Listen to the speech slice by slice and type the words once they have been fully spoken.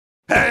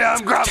Hey,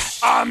 I'm Grumps.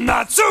 I'm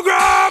not so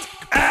Grump,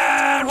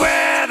 and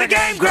we're the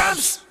Game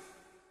Grumps.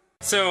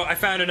 So I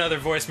found another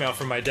voicemail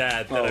from my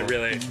dad that I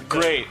really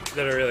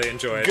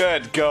enjoyed.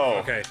 Good, go.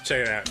 Okay,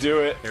 check it out.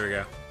 Do it. Here we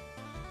go.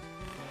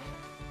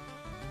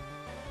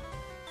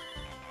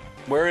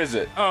 Where is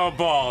it? Oh,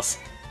 balls.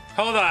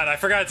 Hold on, I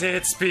forgot to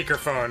hit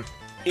speakerphone.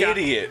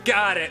 Idiot.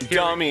 Got it.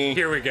 Dummy.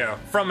 Here we go.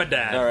 From a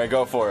dad. All right,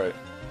 go for it.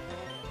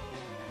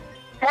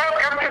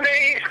 Welcome to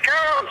the East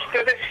Coast,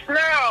 to the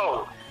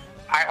snow.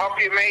 I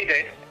hope you made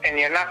it and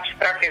you're not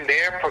stuck in the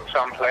airport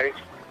someplace.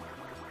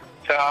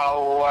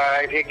 So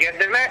if you get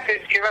the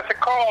message, give us a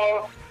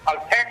call.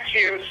 I'll text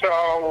you.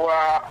 So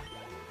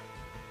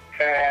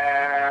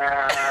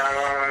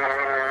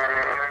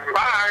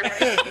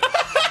bye.